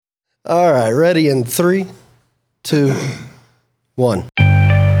All right, ready in 3, 2, 1.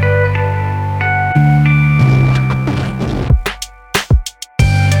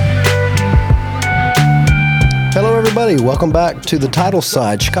 Hello, everybody. Welcome back to the Title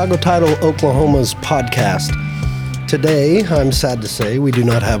Side, Chicago Title, Oklahoma's podcast. Today, I'm sad to say, we do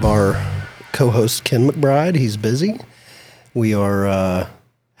not have our co-host Ken McBride. He's busy. We are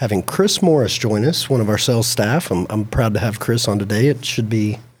having Chris Morris join us, one of our sales staff. I'm proud to have Chris on today. It should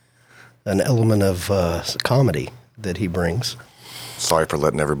be an element of comedy that he brings. Sorry for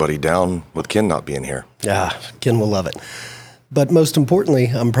letting everybody down with Ken not being here. Yeah, Ken will love it. But most importantly,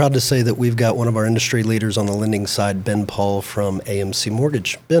 I'm proud to say that we've got one of our industry leaders on the lending side, Ben Paul from AMC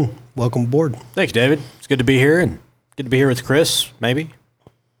Mortgage. Ben, welcome aboard. Thank you, David. It's good to be here, and good to be here with Chris, maybe.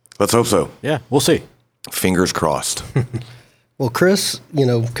 Let's hope so. Yeah, we'll see. Fingers crossed. Well, Chris,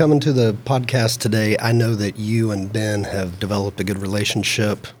 coming to the podcast today, I know that you and Ben have developed a good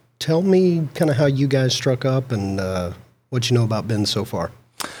relationship. Tell me kind of how you guys struck up and what you know about Ben so far.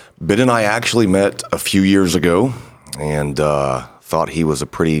 Ben and I actually met a few years ago and thought he was a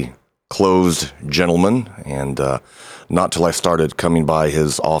pretty closed gentleman. And not till I started coming by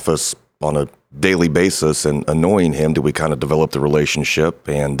his office on a daily basis and annoying him did we kind of develop the relationship,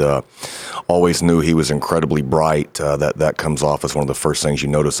 and always knew he was incredibly bright. That comes off as one of the first things you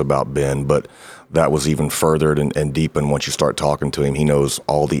notice about Ben, but that was even furthered and deepened once you start talking to him. He knows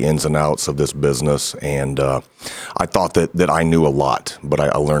all the ins and outs of this business, and I thought that I knew a lot, but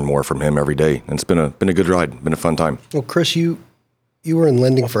I learned more from him every day, and it's been a good ride, been a fun time. Well, Chris, you were in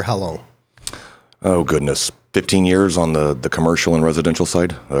lending for how long? Oh, goodness. 15 years on the commercial and residential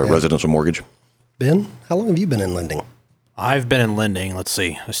side, residential mortgage. Ben, how long have you been in lending? I've been in lending, let's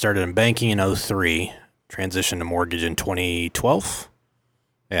see. I started in banking in 2003, transitioned to mortgage in 2012.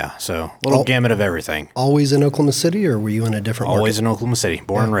 Yeah, so a little gamut of everything. Always in Oklahoma City, or were you in a different market? Always in Oklahoma City,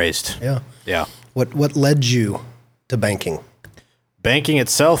 born and raised. Yeah. Yeah. What led you to banking? Banking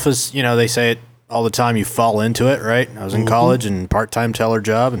itself is, they say it all the time, you fall into it, right? I was in college and part-time teller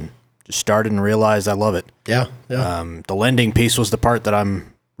job and just started and realized I love it. Yeah. The lending piece was the part that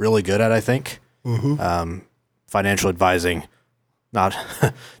I'm really good at, I think. Financial advising, not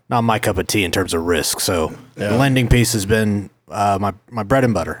my cup of tea in terms of risk. So the lending piece has been my bread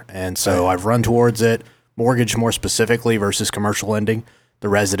and butter. And so I've run towards it, mortgage more specifically versus commercial lending. The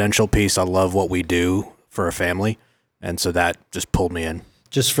residential piece, I love what we do for a family. And so that just pulled me in.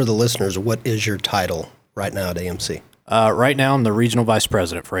 Just for the listeners, what is your title right now at AMC? Right now, I'm the regional vice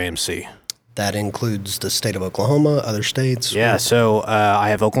president for AMC. That includes the state of Oklahoma, other states? Yeah, so I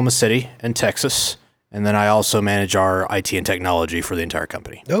have Oklahoma City and Texas, and then I also manage our IT and technology for the entire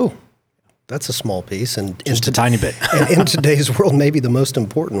company. Oh, that's a small piece. And just a tiny bit. And in today's world, maybe the most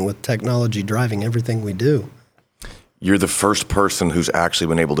important, with technology driving everything we do. You're the first person who's actually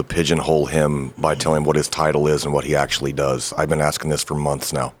been able to pigeonhole him by telling him what his title is and what he actually does. I've been asking this for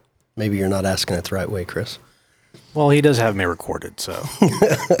months now. Maybe you're not asking it the right way, Chris. Well, he does have me recorded, so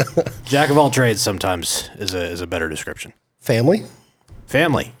jack of all trades sometimes is a better description. Family?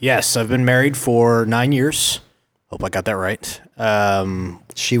 Family, yes. I've been married for 9 years. Hope I got that right.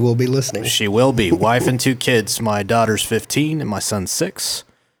 She will be listening. She will be. Wife and 2 kids. My daughter's 15 and my son's 6.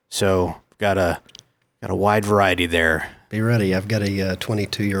 So got a wide variety there. Be ready. I've got a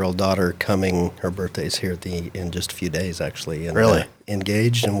 22-year-old daughter coming. Her birthday's here in just a few days, actually. And, really?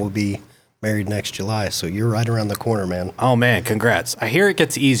 Engaged, and we'll be married next July, so you're right around the corner, man. Oh, man, congrats. I hear it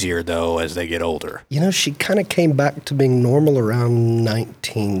gets easier, though, as they get older. She kind of came back to being normal around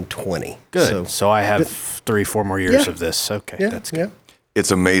 1920. Good. So I have 3-4 more years of this. Okay, that's good. Yeah.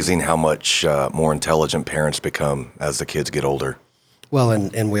 It's amazing how much more intelligent parents become as the kids get older. Well,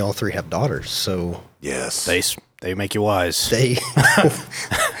 and we all 3 have daughters, so... Yes. They make you wise. They...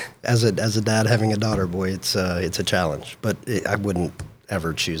 as a dad having a daughter, boy, it's a challenge. But I wouldn't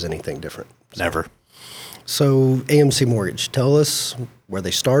ever choose anything different. Never. So AMC Mortgage, tell us where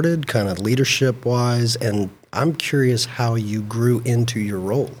they started, kind of leadership-wise, and I'm curious how you grew into your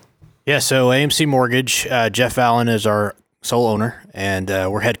role. Yeah, so AMC Mortgage, Jeff Allen is our sole owner, and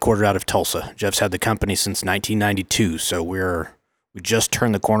we're headquartered out of Tulsa. Jeff's had the company since 1992, so we just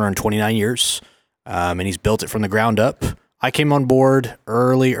turned the corner in 29 years, and he's built it from the ground up. I came on board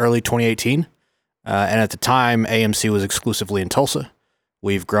early 2018, and at the time, AMC was exclusively in Tulsa.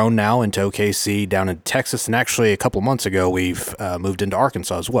 We've grown now into OKC, down in Texas, and actually a couple of months ago, we've moved into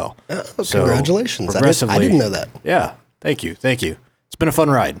Arkansas as well. So congratulations. I didn't know that. Yeah, thank you. It's been a fun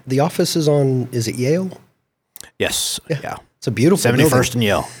ride. The office is it Yale? Yes, yeah. It's a beautiful 71st building. and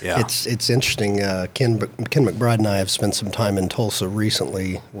Yale, yeah. It's interesting. Ken McBride and I have spent some time in Tulsa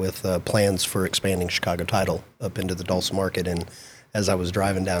recently with plans for expanding Chicago Title up into the Tulsa market, and as I was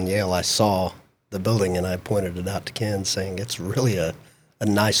driving down Yale, I saw the building and I pointed it out to Ken, saying it's really a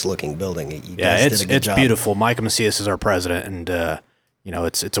nice looking building. You guys did a good it's job. beautiful. Micah Macias is our president, and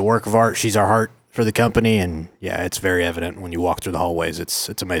it's a work of art. She's our heart for the company, and it's very evident when you walk through the hallways.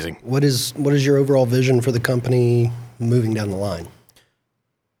 It's amazing. What is your overall vision for the company moving down the line?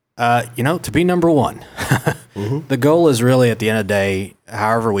 To be number one. Mm-hmm. The goal is really, at the end of the day,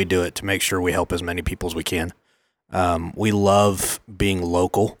 however we do it, to make sure we help as many people as we can. We love being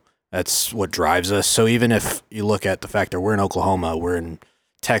local. That's what drives us. So even if you look at the fact that we're in Oklahoma, we're in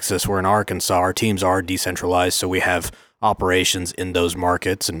Texas, we're in Arkansas, our teams are decentralized, so we have operations in those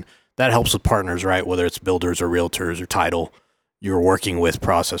markets, and that helps with partners, right? Whether it's builders or realtors or title, you're working with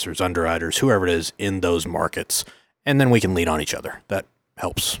processors, underwriters, whoever it is in those markets, and then we can lean on each other. That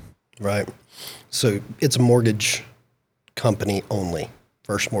helps. Right. So it's a mortgage company only.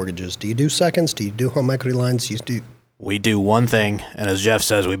 First mortgages. Do you do seconds? Do you do home equity lines? We do one thing, and as Jeff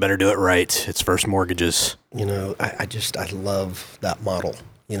says, we better do it right. It's first mortgages. I love that model.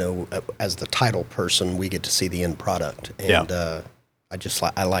 As the title person, we get to see the end product. And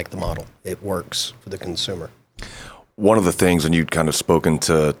I like the model. It works for the consumer. One of the things, and you'd kind of spoken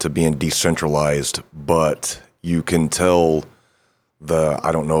to being decentralized, but you can tell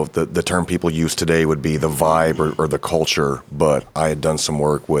I don't know if the term people use today would be the vibe or the culture, but I had done some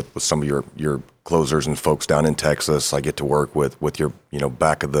work with some of your closers and folks down in Texas. I get to work with your,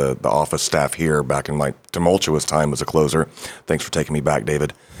 back of the office staff here back in my tumultuous time as a closer. Thanks for taking me back,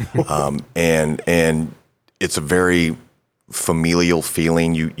 David. And it's a very familial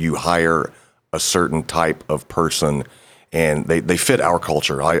feeling. You hire a certain type of person, and they fit our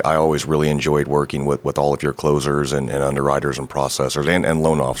culture. I always really enjoyed working with all of your closers and underwriters and processors and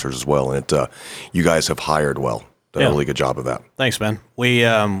loan officers as well. And you guys have hired well. Done a really good job of that. Thanks, Ben.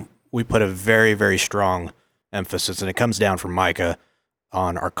 We put a very, very strong emphasis, and it comes down from Micah,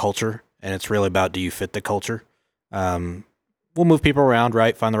 on our culture, and it's really about, do you fit the culture? We'll move people around,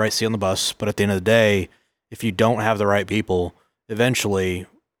 right? Find the right seat on the bus, but at the end of the day, if you don't have the right people, eventually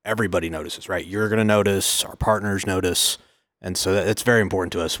everybody notices, right? You're going to notice, our partners notice, and so it's very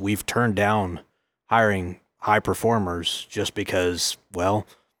important to us. We've turned down hiring high performers just because,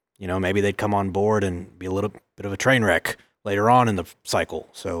 maybe they'd come on board and be a little bit of a train wreck later on in the cycle.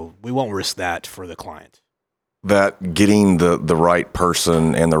 So we won't risk that for the client. That getting the right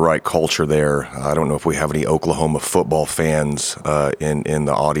person and the right culture there. I don't know if we have any Oklahoma football fans in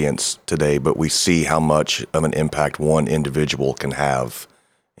the audience today, but we see how much of an impact one individual can have,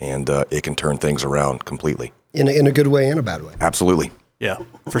 and it can turn things around completely. In a good way and a bad way. Absolutely. Yeah,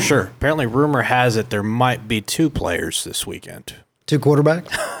 for sure. Apparently, rumor has it there might be 2 players this weekend. 2 quarterbacks?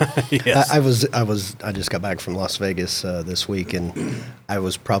 Yes. I just got back from Las Vegas this week, and I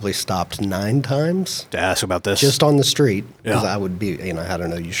was probably stopped 9 times to ask about this, just on the street, because I would be, I had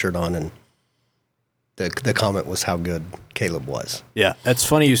an OU shirt on, and the comment was how good Caleb was. Yeah, it's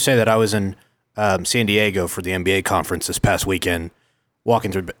funny you say that. I was in San Diego for the NBA conference this past weekend.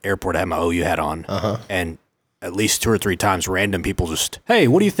 Walking through the airport, I had my OU hat on, and at least 2 or 3 times, random people just, hey,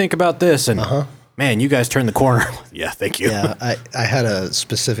 what do you think about this? And man, you guys turned the corner. Yeah, thank you. Yeah, I had a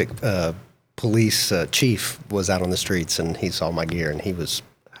specific police chief was out on the streets, and he saw my gear, and he was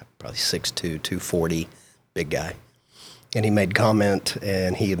probably 6'2", 240, big guy. And he made comment,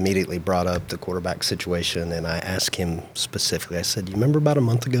 and he immediately brought up the quarterback situation, and I asked him specifically, I said, you remember about a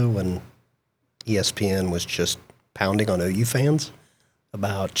month ago when ESPN was just pounding on OU fans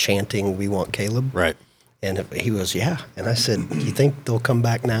about chanting, we want Caleb? Right. And he was, yeah. And I said, you think they'll come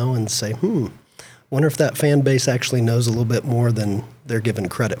back now and say, wonder if that fan base actually knows a little bit more than they're given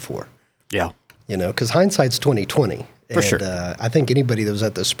credit for. Yeah. Because hindsight's 20/20. For sure. I think anybody that was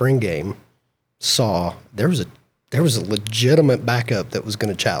at the spring game saw there was a legitimate backup that was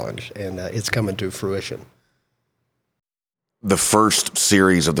going to challenge, and it's coming to fruition. The first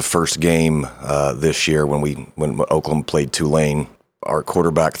series of the first game this year, when Oklahoma played Tulane, our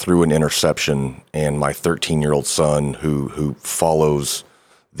quarterback threw an interception, and my 13-year-old son, who follows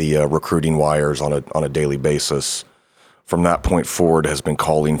the recruiting wires on a daily basis, from that point forward has been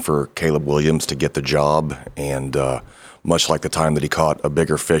calling for Caleb Williams to get the job. And much like the time that he caught a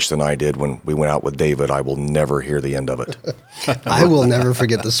bigger fish than I did when we went out with David, I will never hear the end of it. I will never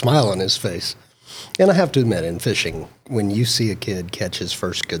forget the smile on his face. And I have to admit, in fishing, when you see a kid catch his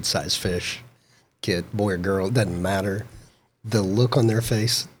first good-sized fish, kid, boy or girl, it doesn't matter, the look on their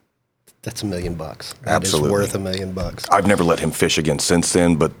face, that's $1 million. That Absolutely. is worth $1 million. I've never let him fish again since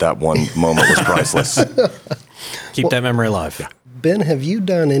then, but that one moment was priceless. Keep that memory alive. Yeah. Ben, have you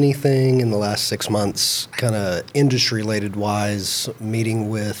done anything in the last 6 months, kind of industry-related wise, meeting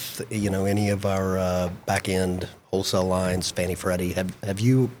with any of our back-end wholesale lines, Fannie Freddie. Have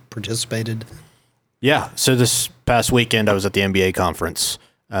you participated? Yeah. So this past weekend, I was at the MBA conference.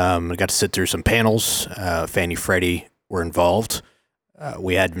 I got to sit through some panels. Fannie Freddie were involved.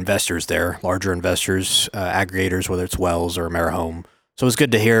 We had investors there, larger investors, aggregators, whether it's Wells or AmeriHome. So it was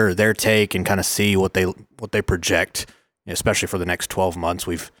good to hear their take and kind of see what they project, especially for the next 12 months.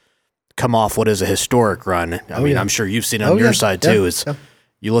 We've come off what is a historic run. I mean, I'm sure you've seen it on your side too.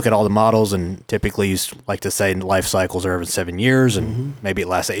 You look at all the models, and typically you like to say life cycles are every 7 years, and maybe it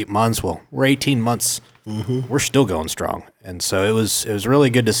lasts 8 months. Well, we're 18 months. We're still going strong, and so it was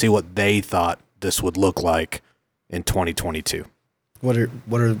really good to see what they thought this would look like in 2022. What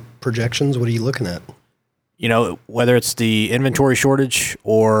are projections? What are you looking at? Whether it's the inventory shortage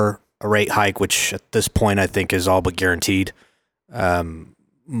or a rate hike, which at this point I think is all but guaranteed,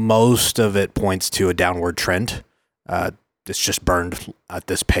 most of it points to a downward trend. It's just burned at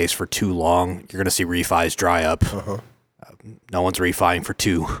this pace for too long. You're going to see refis dry up. No one's refining for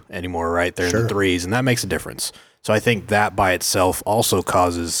 2 anymore, right? They're in the 3s, and that makes a difference. So I think that by itself also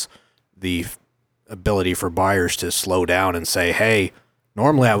causes the ability for buyers to slow down and say, hey,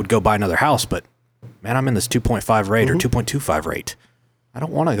 normally I would go buy another house, but man, I'm in this 2.5 rate or 2.25 rate. I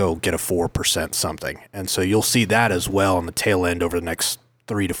don't want to go get a 4% something. And so you'll see that as well on the tail end over the next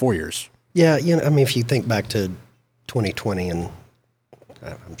 3 to 4 years. Yeah, I mean, if you think back to 2020, and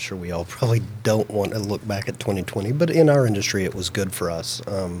I'm sure we all probably don't want to look back at 2020, but in our industry, it was good for us.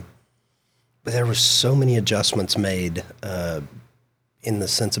 But there were so many adjustments made in the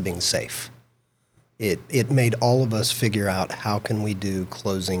sense of being safe. It made all of us figure out how can we do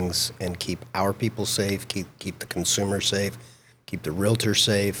closings and keep our people safe, keep the consumer safe, keep the realtor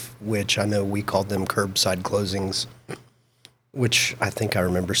safe, which I know we called them curbside closings, which I think I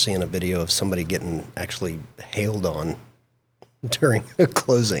remember seeing a video of somebody getting actually hailed on during a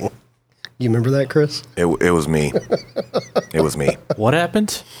closing. You remember that, Chris? It was me. It was me. What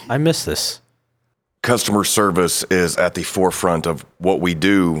happened? I missed this. Customer service is at the forefront of what we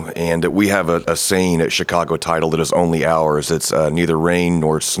do, and we have a saying at Chicago Title that is only ours. It's neither rain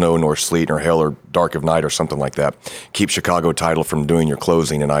nor snow nor sleet nor hail or dark of night or something like that. Keep Chicago Title from doing your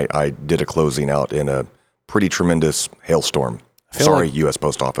closing, and I did a closing out in a pretty tremendous hailstorm. Sorry, U.S.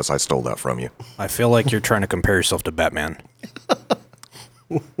 Post Office, I stole that from you. I feel like you're trying to compare yourself to Batman.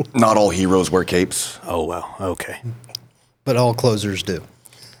 Not all heroes wear capes. Oh, wow. Okay. But all closers do.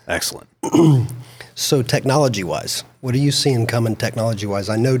 Excellent. So technology-wise, what are you seeing coming technology-wise?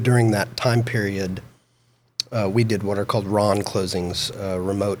 I know during that time period, we did what are called RON closings,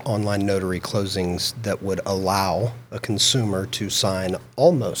 remote online notary closings that would allow a consumer to sign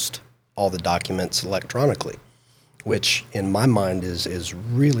almost all the documents electronically, which in my mind is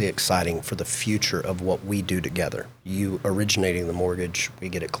really exciting for the future of what we do together. You originating the mortgage, we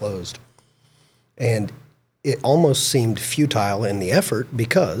get it closed. And it almost seemed futile in the effort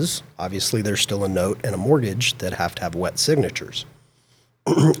because obviously there's still a note and a mortgage that have to have wet signatures.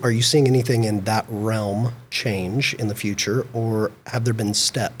 Are you seeing anything in that realm change in the future, or have there been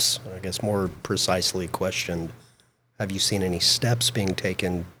steps? I guess more precisely questioned, have you seen any steps being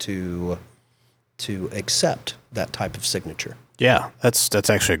taken to accept that type of signature? Yeah, that's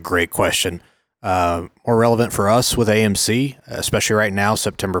actually a great question. More relevant for us with AMC, especially right now,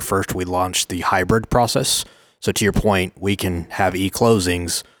 September 1st, we launched the hybrid process. So to your point, we can have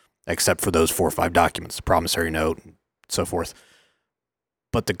e-closings except for those 4 or 5 documents, the promissory note, and so forth.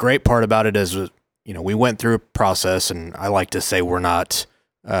 But the great part about it is, we went through a process, and I like to say we're not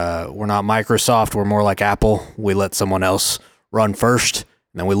Microsoft. We're more like Apple. We let someone else run first,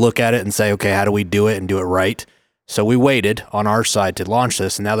 and then we look at it and say, okay, how do we do it and do it right? So we waited on our side to launch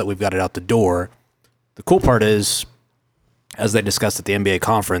this, and now that we've got it out the door, the cool part is, as they discussed at the MBA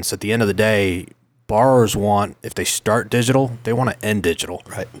conference, at the end of the day, borrowers want, if they start digital, they want to end digital.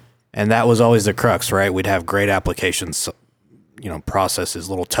 Right. And that was always the crux, right? We'd have great applications, processes,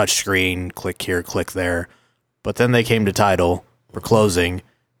 little touch screen, click here, click there. But then they came to title for closing,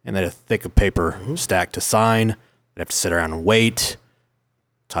 and they had a thick of paper stack to sign. They'd have to sit around and wait.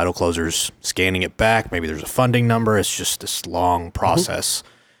 Title closers scanning it back. Maybe there's a funding number. It's just this long process.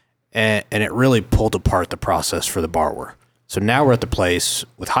 And it really pulled apart the process for the borrower. So now we're at the place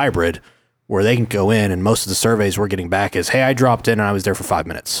with hybrid where they can go in, and most of the surveys we're getting back is, hey, I dropped in and I was there for 5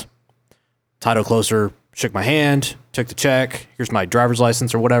 minutes. Title closer shook my hand, took the check. Here's my driver's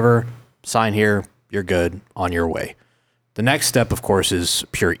license or whatever. Sign here. You're good. On your way. The next step, of course, is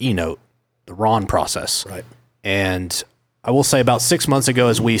pure e-note, the RON process. Right. And I will say about 6 months ago,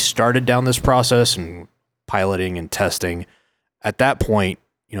 as we started down this process and piloting and testing, at that point,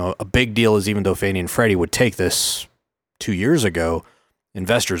 a big deal is, even though Fannie and Freddie would take this 2 years ago,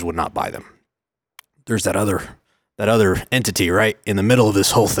 investors would not buy them. There's that other other entity right in the middle of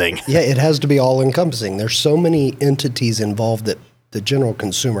this whole thing. Yeah, it has to be all encompassing. There's so many entities involved that the general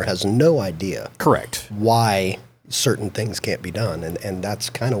consumer has no idea. Correct. Why certain things can't be done. And that's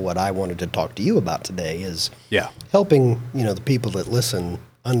kind of what I wanted to talk to you about today is helping, the people that listen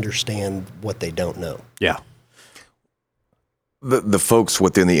understand what they don't know. Yeah. The folks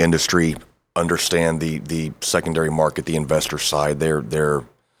within the industry understand the secondary market, the investor side. They're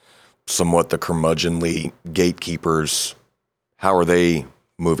somewhat the curmudgeonly gatekeepers. How are they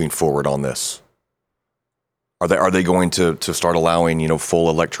moving forward on this? Are they going to start allowing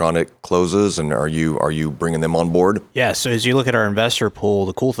full electronic closes, and are you bringing them on board? Yeah. So as you look at our investor pool,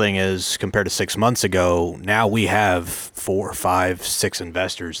 the cool thing is compared to 6 months ago, now we have 4, 5, 6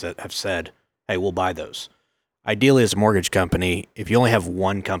 investors that have said, "Hey, we'll buy those." Ideally, as a mortgage company, if you only have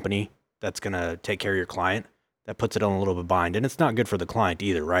one company that's going to take care of your client, that puts it on a little bit bind, and it's not good for the client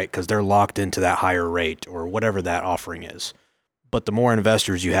either, right? Because they're locked into that higher rate or whatever that offering is. But the more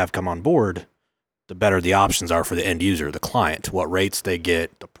investors you have come on board, the better the options are for the end user, the client, what rates they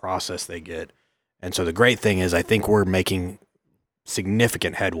get, the process they get. And so the great thing is I think we're making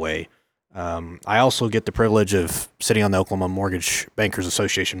significant headway. I also get the privilege of sitting on the Oklahoma Mortgage Bankers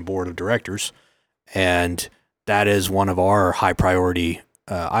Association Board of Directors, and that is one of our high priority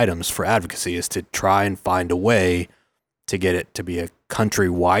items for advocacy is to try and find a way to get it to be a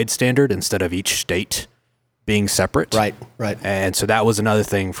countrywide standard instead of each state being separate. Right. And so that was another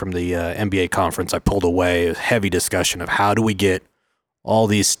thing from the MBA conference I pulled away, a heavy discussion of how do we get all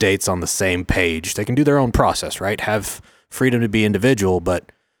these states on the same page. They can do their own process, right? Have freedom to be individual,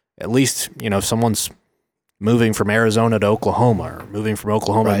 but at least, if someone's moving from Arizona to Oklahoma or moving from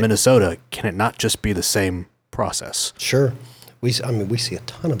Oklahoma to Minnesota, can it not just be the same process? Sure. We see a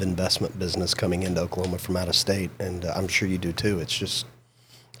ton of investment business coming into Oklahoma from out of state, and I'm sure you do too. It's just,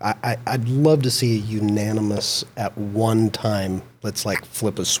 I'd love to see a unanimous at one time, let's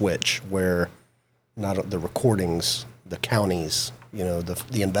flip a switch where not the recordings, the counties,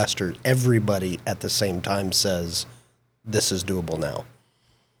 the investors, everybody at the same time says, this is doable now.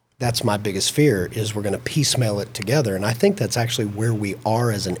 That's my biggest fear is we're going to piecemeal it together. And I think that's actually where we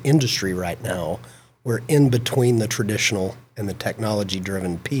are as an industry right now. We're in between the traditional and the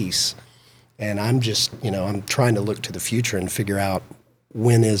technology-driven piece. And I'm just, I'm trying to look to the future and figure out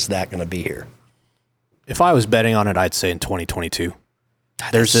when is that going to be here. If I was betting on it, I'd say in 2022.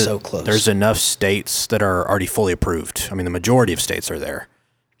 So close. There's enough states that are already fully approved. I mean, the majority of states are there.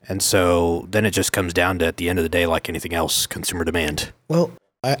 And so then it just comes down to, at the end of the day, like anything else, consumer demand. Well,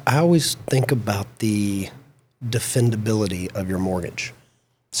 I always think about the defendability of your mortgage.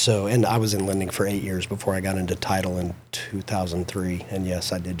 So, and I was in lending for 8 years before I got into title in 2003. And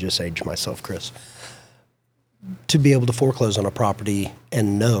yes, I did just age myself, Chris. To be able to foreclose on a property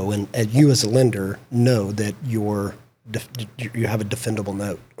and know, and you as a lender know that you have a defendable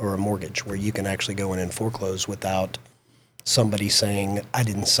note or a mortgage where you can actually go in and foreclose without somebody saying, I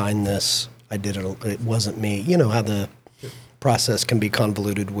didn't sign this, I did it, it wasn't me. You know how the process can be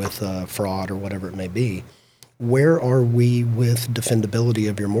convoluted with fraud or whatever it may be. Where are we with defendability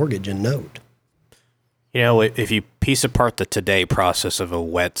of your mortgage and note? If you piece apart the today process of a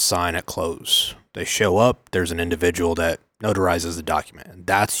wet sign at close, they show up, there's an individual that notarizes the document, and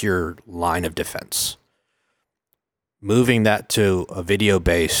that's your line of defense. Moving that to a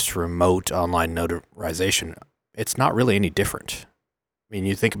video-based remote online notarization, it's not really any different. I mean,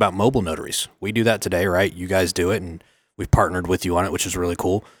 you think about mobile notaries. We do that today, right? You guys do it, and we've partnered with you on it, which is really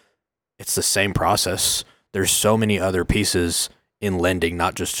cool. It's the same process. There's so many other pieces in lending,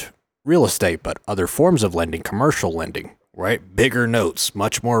 not just real estate, but other forms of lending, commercial lending, right? Bigger notes,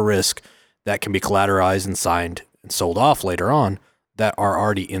 much more risk that can be collateralized and signed and sold off later on that are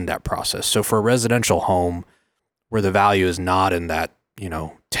already in that process. So for a residential home where the value is not in that,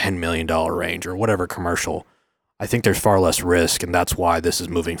 $10 million range or whatever commercial, I think there's far less risk, and that's why this is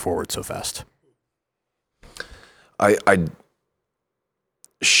moving forward so fast. I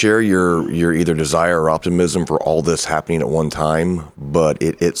share your either desire or optimism for all this happening at one time, but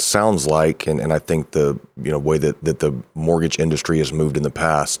it sounds like, and I think the way that the mortgage industry has moved in the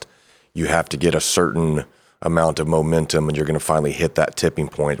past, you have to get a certain amount of momentum and you're going to finally hit that tipping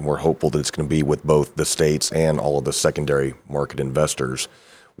point. And we're hopeful that it's going to be with both the states and all of the secondary market investors.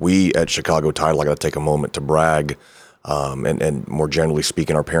 We at Chicago Title, I got to take a moment to brag. And more generally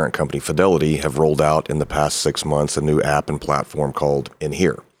speaking, our parent company Fidelity have rolled out in the past 6 months a new app and platform called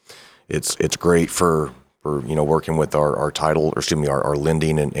inHere. It's great for working with our title, our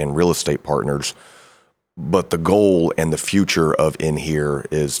lending and real estate partners. But the goal and the future of inHere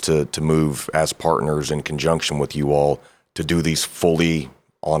is to move as partners in conjunction with you all to do these fully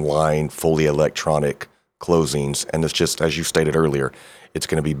online, fully electronic closings. And it's just, as you stated earlier, it's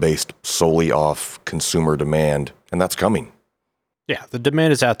going to be based solely off consumer demand, and that's coming. Yeah, the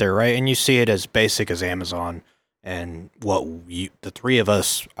demand is out there, right? And you see it as basic as Amazon. And the three of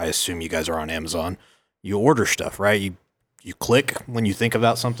us, I assume you guys are on Amazon. You order stuff, right? You click when you think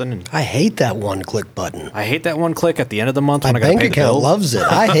about something. And I hate that one click button. I hate that one click at the end of the month when My I got to bank pay the account bill. loves it.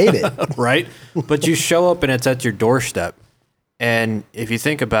 I hate it. Right? But you show up and it's at your doorstep. And if you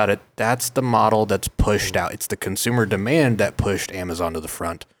think about it, that's the model that's pushed out. It's the consumer demand that pushed Amazon to the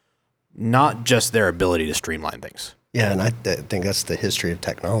front, not just their ability to streamline things. Yeah, and I think that's the history of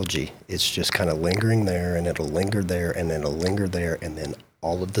technology. It's just kind of lingering there, and it'll linger there, and then it'll linger there, and then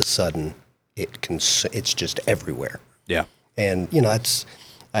all of a sudden, it's just everywhere. Yeah. And,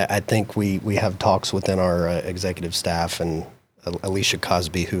 I think we have talks within our executive staff, and Alicia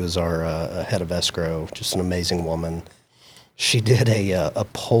Cosby, who is our head of escrow, just an amazing woman. She did a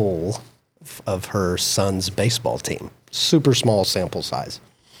poll of her son's baseball team, super small sample size,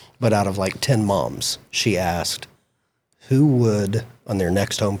 but out of like 10 moms, she asked who would, on their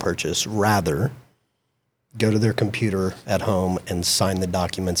next home purchase, rather go to their computer at home and sign the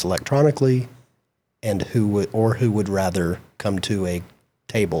documents electronically, and who would rather come to a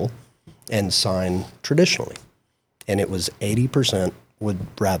table and sign traditionally. And it was 80% would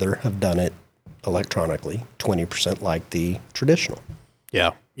rather have done it electronically, 20% like the traditional.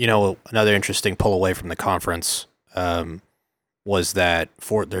 Yeah. Another interesting pull away from the conference was that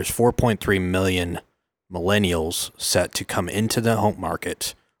there's 4.3 million millennials set to come into the home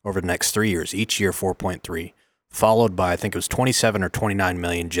market over the next 3 years, each year 4.3, followed by, I think it was 27 or 29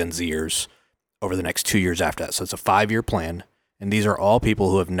 million Gen Zers over the next 2 years after that. So it's a 5-year plan, and these are all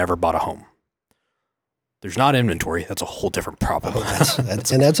people who have never bought a home. There's not inventory. That's a whole different problem.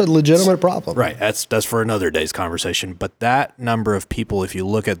 That's a legitimate problem. Right. That's for another day's conversation. But that number of people, if you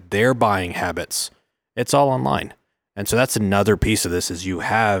look at their buying habits, it's all online. And so that's another piece of this is you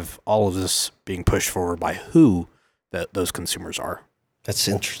have all of this being pushed forward by who those consumers are. That's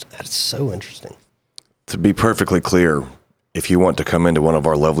interesting. That's so interesting. To be perfectly clear, if you want to come into one of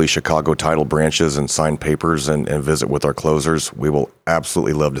our lovely Chicago title branches and sign papers and visit with our closers, we will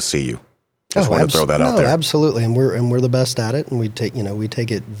absolutely love to see you. Just want to throw that out there. Absolutely, and we're the best at it, and we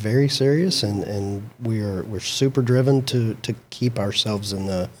take it very serious, and we're super driven to keep ourselves in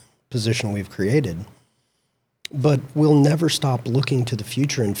the position we've created. But we'll never stop looking to the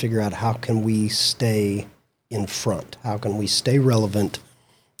future and figure out how can we stay in front, how can we stay relevant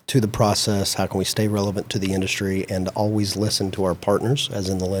to the process, how can we stay relevant to the industry, and always listen to our partners, as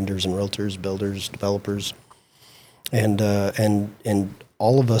in the lenders and realtors, builders, developers, and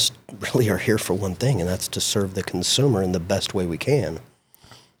all of us really are here for one thing, and that's to serve the consumer in the best way we can.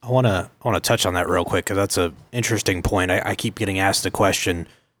 I want to touch on that real quick because that's an interesting point. I keep getting asked the question,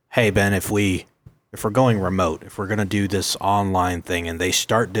 hey, Ben, if we're going remote, if we're going to do this online thing and they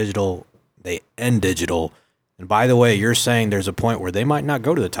start digital, they end digital, and by the way, you're saying there's a point where they might not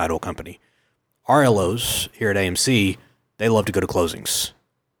go to the title company. Our LOs here at AMC, they love to go to closings.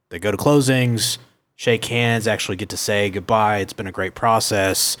 They go to closings, shake hands, actually get to say goodbye. It's been a great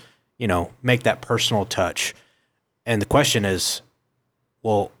process, make that personal touch. And the question is,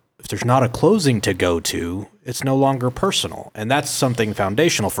 well, if there's not a closing to go to, it's no longer personal. And that's something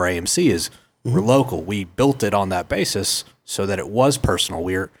foundational for AMC is we're local. We built it on that basis so that it was personal.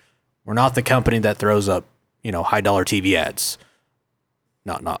 We're not the company that throws up, high dollar TV ads.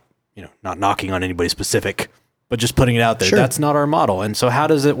 Not knocking on anybody specific, but just putting it out there. Sure. That's not our model. And so how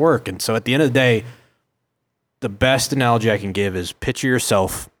does it work? And so at the end of the day, the best analogy I can give is picture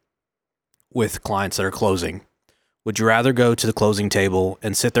yourself with clients that are closing. Would you rather go to the closing table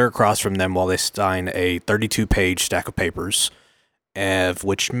and sit there across from them while they sign a 32-page stack of papers, of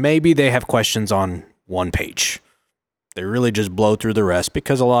which maybe they have questions on one page? They really just blow through the rest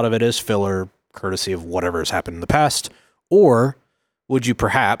because a lot of it is filler, courtesy of whatever has happened in the past. Or would you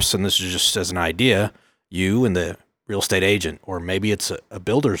perhaps, and this is just as an idea, you and the real estate agent, or maybe it's a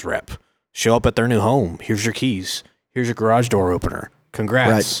builder's rep, show up at their new home. Here's your keys. Here's your garage door opener.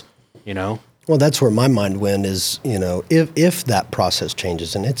 Congrats. Right. Well, that's where my mind went is, if that process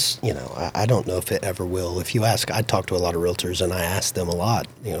changes, and it's, I don't know if it ever will. If you ask, I talk to a lot of realtors and I ask them a lot,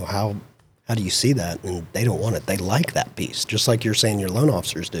 how do you see that? And they don't want it. They like that piece, just like you're saying your loan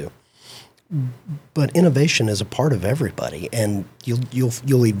officers do. But innovation is a part of everybody, and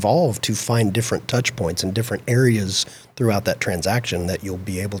you'll evolve to find different touch points and different areas throughout that transaction that you'll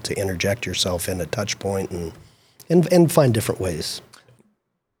be able to interject yourself in a touch point and find different ways.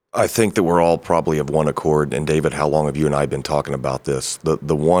 I think that we're all probably of one accord. And David, how long have you and I been talking about this?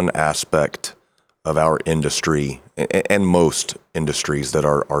 The one aspect of our industry and most industries that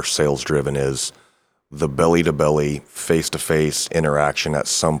are sales driven is the belly-to-belly, face-to-face interaction at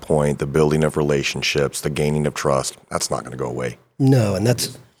some point, the building of relationships, the gaining of trust, that's not going to go away. No, and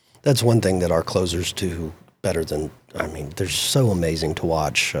that's one thing that our closers do better than, I mean, they're so amazing to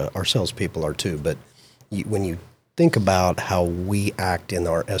watch. Our salespeople are too, but when you think about how we act in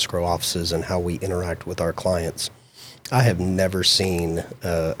our escrow offices and how we interact with our clients, I have never seen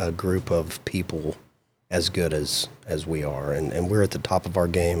a group of people as good as we are, and we're at the top of our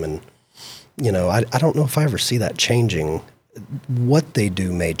game. And I don't know if I ever see that changing. What they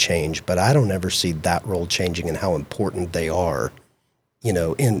do may change, but I don't ever see that role changing and how important they are.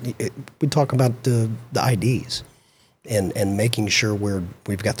 We talk about the IDs and making sure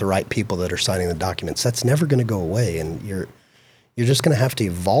we've got the right people that are signing the documents. That's never going to go away, and you're just going to have to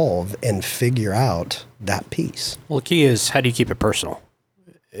evolve and figure out that piece. Well, the key is, how do you keep it personal?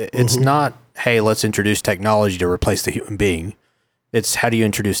 It's not, hey, let's introduce technology to replace the human being. It's, how do you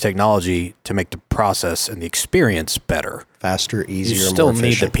introduce technology to make the process and the experience better? Faster, easier, you still more need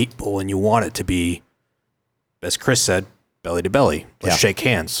efficient. the people, and you want it to be, as Chris said, belly to belly. Let's shake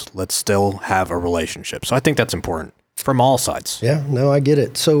hands. Let's still have a relationship. So I think that's important from all sides. Yeah, no, I get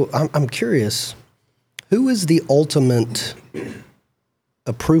it. So I'm curious, who is the ultimate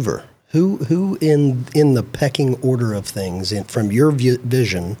approver? Who in the pecking order of things, from your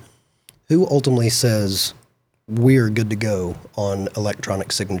vision, who ultimately says we're good to go on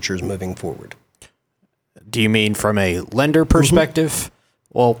electronic signatures moving forward? Do you mean from a lender perspective?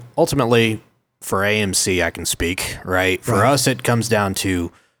 Well, ultimately, for AMC, I can speak, right? For us, it comes down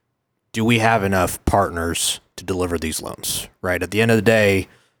to, do we have enough partners to deliver these loans, right? At the end of the day,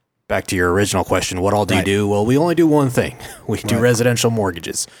 back to your original question, what all do you do? Well, we only do one thing. We do residential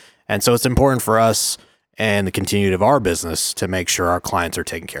mortgages. And so it's important for us and the continuity of our business to make sure our clients are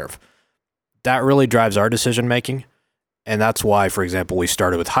taken care of. That really drives our decision making. And that's why, for example, we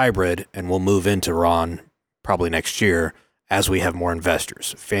started with hybrid, and we'll move into RON probably next year as we have more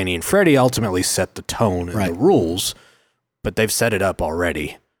investors. Fannie and Freddie ultimately set the tone and the rules, but they've set it up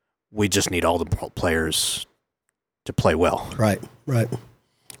already. We just need all the players to play well. Right.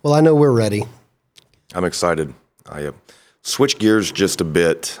 Well, I know we're ready. I'm excited. I switch gears just a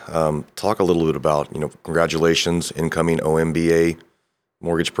bit. Talk a little bit about, congratulations, incoming OMBA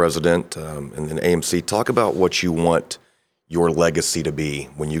mortgage president, and then AMC. Talk about what you want your legacy to be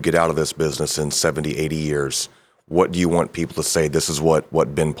when you get out of this business in 70, 80 years. What do you want people to say? This is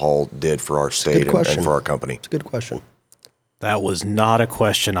what Ben Paul did for our state and for our company. It's a good question. That was not a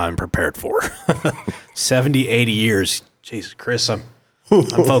question I'm prepared for. 70, 80 years. Jesus, Chris, I'm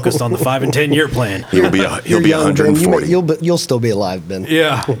focused on the 5 and 10 year plan. He'll be 140. You'll still be alive, Ben.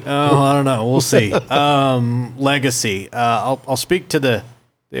 Yeah. I don't know. We'll see. Legacy. I'll speak to the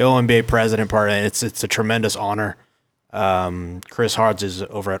OMBA president part. It's a tremendous honor. Chris Hards is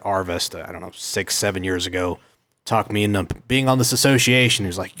over at Arvest, 6-7 years ago, talked me into being on this association. He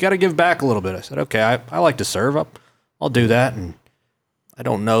was like, you got to give back a little bit. I said, okay, I like to serve. I'll do that. And I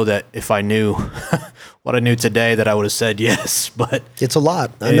don't know that if I knew what I knew today that I would have said yes, but it's a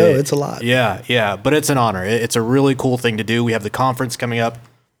lot. I know it's a lot. Yeah. But it's an honor. It's a really cool thing to do. We have the conference coming up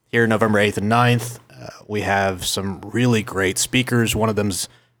here November 8th and 9th. We have some really great speakers. One of them's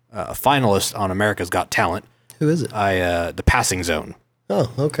a finalist on America's Got Talent. Who is it? The Passing Zone.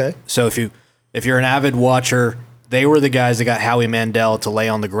 Oh, okay. So if you're an avid watcher, they were the guys that got Howie Mandel to lay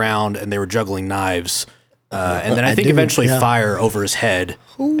on the ground, and they were juggling knives. And then I think eventually fire over his head.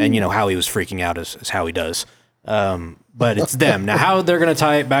 Ooh. And, Howie was freaking out as Howie does. But it's them. Now, how they're going to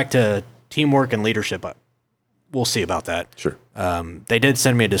tie it back to teamwork and leadership, we'll see about that. Sure. They did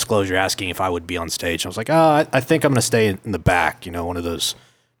send me a disclosure asking if I would be on stage. I was like, I think I'm going to stay in the back, one of those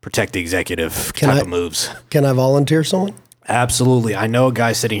protect the executive type of moves. Can I volunteer someone? Absolutely. I know a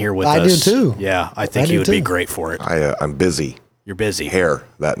guy sitting here with us. I do too. Yeah, I think he would be great for it. I'm busy. You're busy. Hair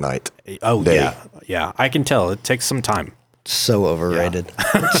that night. Oh, day. Yeah. I can tell. It takes some time. So overrated.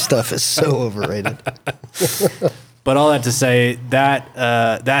 Stuff is so overrated. But all that to say, that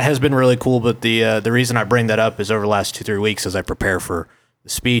has been really cool. But the reason I bring that up is over the last 2-3 weeks, as I prepare for the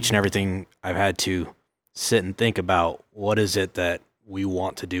speech and everything, I've had to sit and think about what is it that we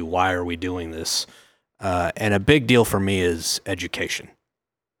want to do? Why are we doing this? And a big deal for me is education.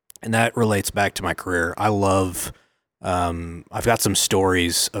 And that relates back to my career. I love, I've got some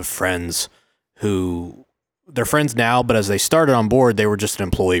stories of friends who, they're friends now, but as they started on board, they were just an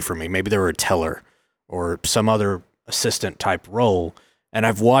employee for me. Maybe they were a teller or some other assistant type role. And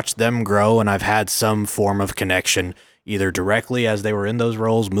I've watched them grow, and I've had some form of connection, either directly as they were in those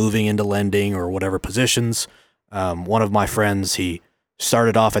roles, moving into lending or whatever positions. One of my friends, he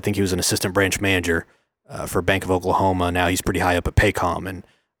started off, I think he was an assistant branch manager for Bank of Oklahoma. Now he's pretty high up at Paycom. And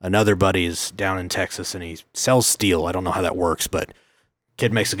Another buddy is down in Texas and he sells steel. I don't know how that works, but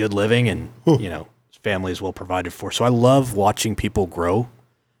kid makes a good living and, you know, his family is well provided for. So I love watching people grow.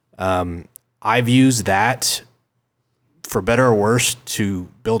 I've used that for better or worse to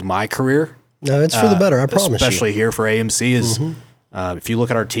build my career. No, it's for the better, I promise you. Especially here for AMC is, if you look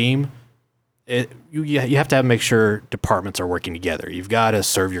at our team, you have to make sure departments are working together. You've got to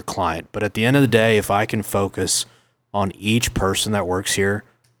serve your client. But at the end of the day, if I can focus on each person that works here,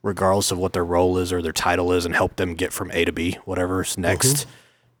 regardless of what their role is or their title is, and help them get from A to B, whatever's next,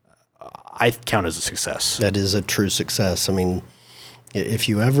 I count as a success. That is a true success. I mean, if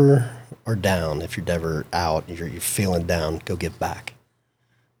you ever are down, if you're ever out, you're feeling down, go give back.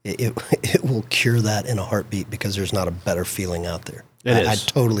 It will cure that in a heartbeat because there's not a better feeling out there. I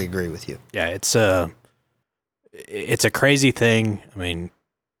totally agree with you. Yeah, it's a crazy thing. I mean,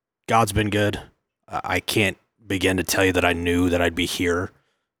 God's been good. I can't begin to tell you that I knew that I'd be here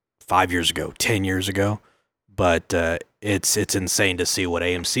 5 years ago, 10 years ago, but it's insane to see what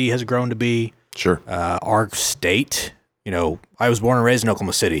AMC has grown to be. Sure. Our state, you know, I was born and raised in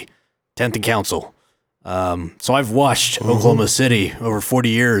Oklahoma City, 10th and Council. So I've watched Oklahoma City over 40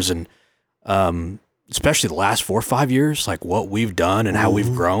 years and especially the last 4 or 5 years, like what we've done and how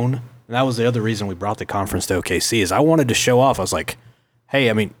we've grown. And that was the other reason we brought the conference to OKC is I wanted to show off. I was like, hey,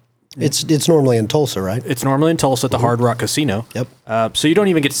 I mean, it's normally in Tulsa, right? It's normally in Tulsa at the Hard Rock Casino. Yep. So you don't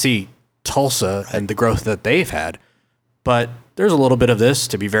even get to see Tulsa and the growth that they've had. But there's a little bit of this,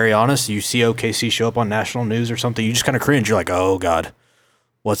 to be very honest. You see OKC show up on national news or something, you just kind of cringe. You're like, oh, God,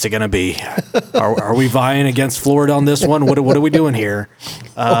 what's it going to be? Are we vying against Florida on this one? What are we doing here?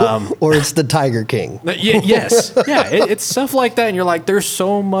 Or it's the Tiger King. Yes. Yeah, it's stuff like that. And you're like, there's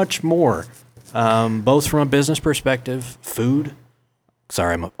so much more, both from a business perspective, food.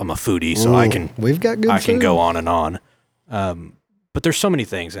 Sorry, I'm a foodie, so We've got good I food. can go on and on. But there's so many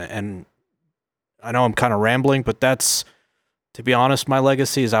things, and I know I'm kind of rambling, but that's, to be honest, my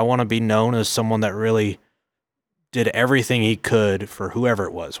legacy is I want to be known as someone that really did everything he could for whoever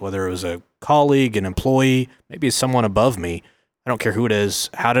it was, whether it was a colleague, an employee, maybe someone above me. I don't care who it is.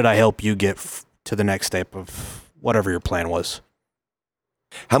 How did I help you get to the next step of whatever your plan was?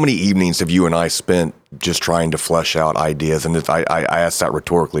 How many evenings have you and I spent just trying to flesh out ideas? And I ask that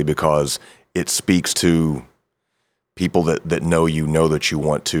rhetorically because it speaks to people that know that you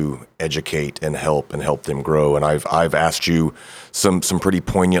want to educate and help them grow. And I've asked you some pretty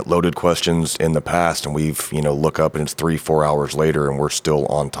poignant, loaded questions in the past, and we've look up and it's 3-4 hours later, and we're still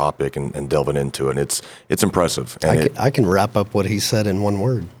on topic and delving into it. And it's impressive. And I can wrap up what he said in one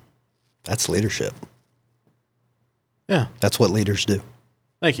word. That's leadership. Yeah, that's what leaders do.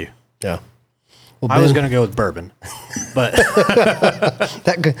 Thank you. Yeah. Well, I was going to go with bourbon, but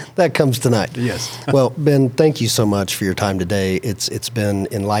that comes tonight. Yes. Well, Ben, thank you so much for your time today. It's been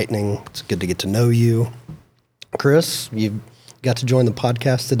enlightening. It's good to get to know you. Chris, you got to join the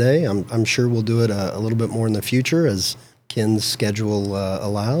podcast today. I'm sure we'll do it a little bit more in the future as Ken's schedule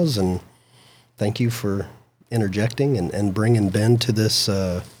allows. And thank you for interjecting and bringing Ben to this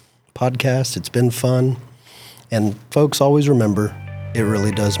podcast. It's been fun. And folks, always remember, it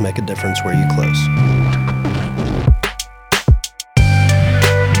really does make a difference where you close.